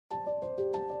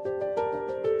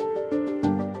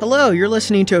Hello, you're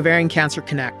listening to Ovarian Cancer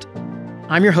Connect.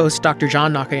 I'm your host, Dr.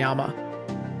 John Nakayama.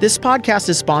 This podcast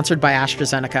is sponsored by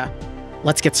AstraZeneca.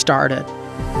 Let's get started.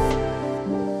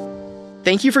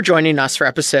 Thank you for joining us for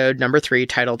episode number 3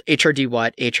 titled HRD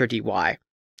What, HRD Why.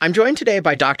 I'm joined today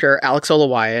by Dr. Alex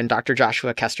Olawaiye and Dr.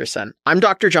 Joshua Kesterson. I'm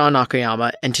Dr. John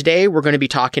Nakayama, and today we're going to be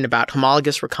talking about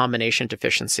homologous recombination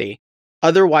deficiency,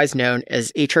 otherwise known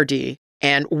as HRD,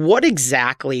 and what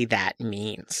exactly that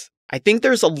means. I think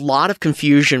there's a lot of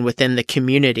confusion within the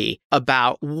community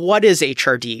about what is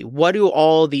HRD? What do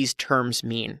all these terms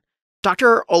mean?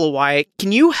 Dr. Olawaiye,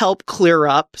 can you help clear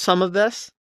up some of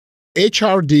this?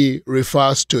 HRD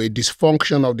refers to a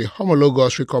dysfunction of the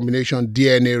homologous recombination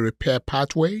DNA repair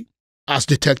pathway as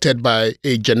detected by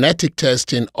a genetic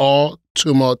testing or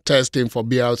tumor testing for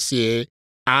BRCA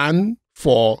and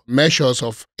for measures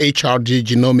of HRD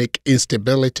genomic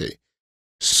instability,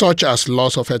 such as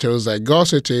loss of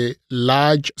heterozygosity,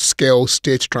 large-scale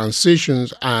state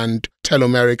transitions, and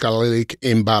telomeric allelic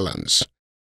imbalance.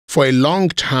 For a long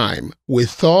time, we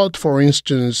thought, for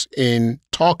instance, in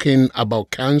talking about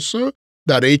cancer,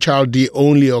 that HRD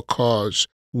only occurs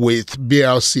with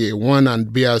BRCA1 and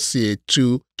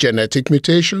BRCA2 genetic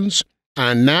mutations,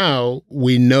 and now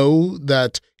we know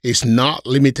that it's not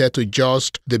limited to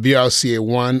just the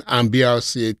BRCA1 and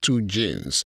BRCA2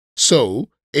 genes. So,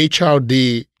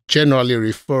 HRD generally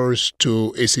refers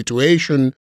to a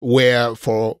situation where,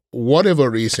 for whatever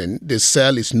reason, the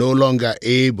cell is no longer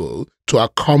able to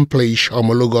accomplish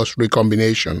homologous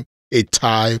recombination, a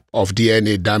type of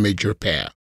DNA damage repair.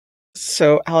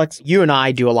 So, Alex, you and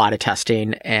I do a lot of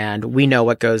testing, and we know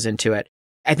what goes into it.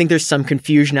 I think there's some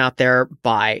confusion out there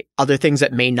by other things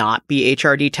that may not be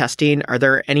HRD testing. Are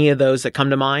there any of those that come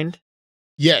to mind?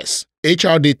 Yes,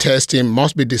 HRD testing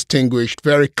must be distinguished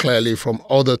very clearly from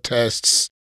other tests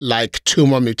like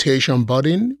tumor mutation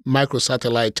burden,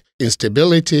 microsatellite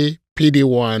instability,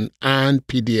 PD-1, and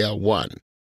PD-L1.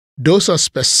 Those are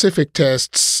specific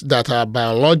tests that are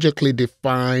biologically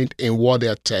defined in what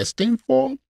they're testing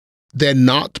for. They're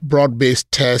not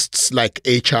broad-based tests like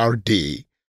HRD,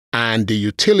 and the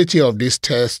utility of these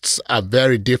tests are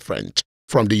very different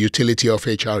from the utility of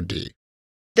HRD.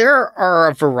 There are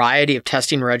a variety of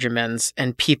testing regimens,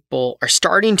 and people are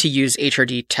starting to use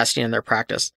HRD testing in their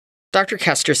practice. Dr.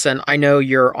 Kesterson, I know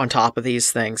you're on top of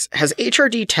these things. Has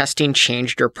HRD testing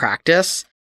changed your practice?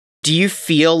 Do you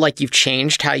feel like you've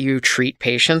changed how you treat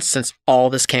patients since all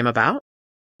this came about?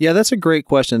 Yeah, that's a great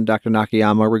question, Dr.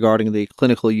 Nakayama, regarding the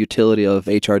clinical utility of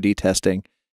HRD testing.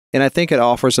 And I think it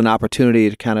offers an opportunity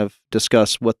to kind of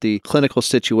discuss what the clinical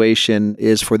situation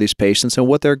is for these patients and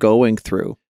what they're going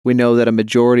through. We know that a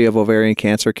majority of ovarian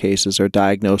cancer cases are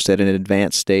diagnosed at an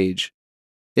advanced stage.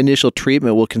 Initial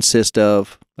treatment will consist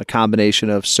of a combination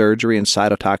of surgery and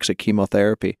cytotoxic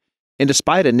chemotherapy. And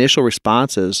despite initial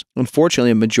responses,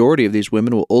 unfortunately, a majority of these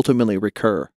women will ultimately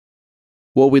recur.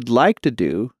 What we'd like to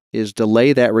do is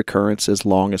delay that recurrence as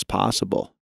long as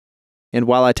possible. And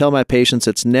while I tell my patients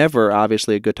it's never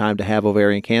obviously a good time to have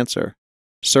ovarian cancer,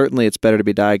 certainly it's better to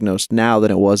be diagnosed now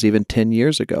than it was even 10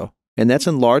 years ago. And that's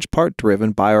in large part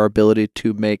driven by our ability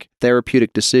to make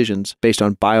therapeutic decisions based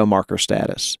on biomarker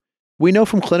status. We know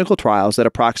from clinical trials that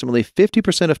approximately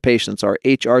 50% of patients are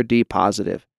HRD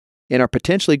positive and are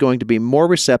potentially going to be more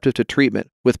receptive to treatment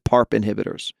with PARP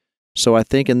inhibitors. So I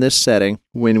think in this setting,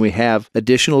 when we have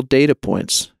additional data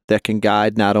points that can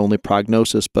guide not only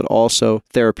prognosis but also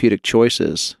therapeutic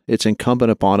choices, it's incumbent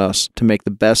upon us to make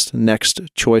the best next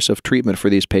choice of treatment for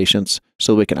these patients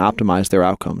so we can optimize their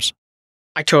outcomes.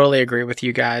 I totally agree with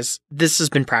you guys. This has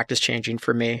been practice changing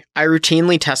for me. I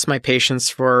routinely test my patients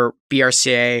for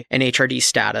BRCA and HRD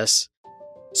status.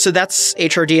 So that's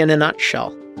HRD in a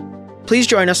nutshell. Please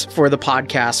join us for the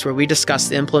podcast where we discuss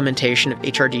the implementation of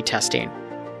HRD testing.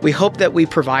 We hope that we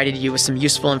provided you with some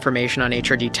useful information on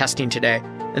HRD testing today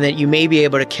and that you may be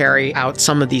able to carry out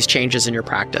some of these changes in your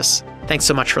practice. Thanks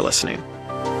so much for listening.